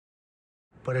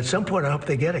But at some point, I hope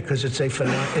they get it, because it's a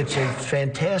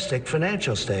fantastic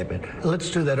financial statement. Let's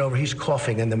do that over. He's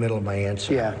coughing in the middle of my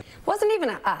answer. Yeah. It wasn't even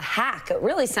a hack. It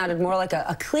really sounded more like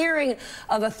a clearing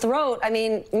of a throat. I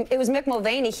mean, it was Mick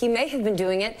Mulvaney. He may have been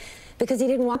doing it because he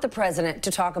didn't want the president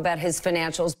to talk about his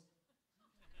financials.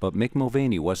 But Mick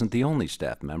Mulvaney wasn't the only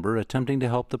staff member attempting to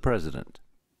help the president.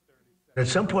 At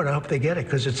some point, I hope they get it,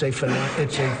 because it's a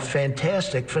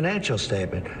fantastic financial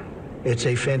statement. It's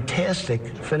a fantastic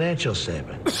financial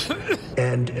statement.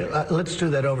 And let's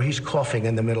do that over. He's coughing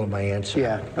in the middle of my answer.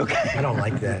 Yeah, okay. I don't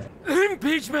like that.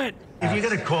 Impeachment! If you're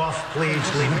going to cough, please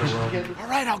leave the room. All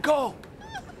right, I'll go.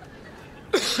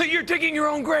 You're digging your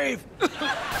own grave.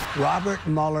 Robert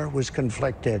Mueller was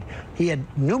conflicted. He had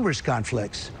numerous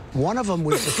conflicts. One of them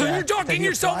was the fact You're talking that he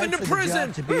yourself applied into for the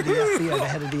prison. job to be the FBI, the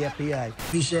head of the FBI.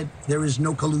 He said there is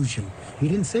no collusion. He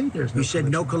didn't say there's no collusion. He said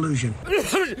no collusion.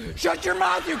 Shut your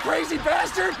mouth, you crazy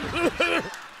bastard!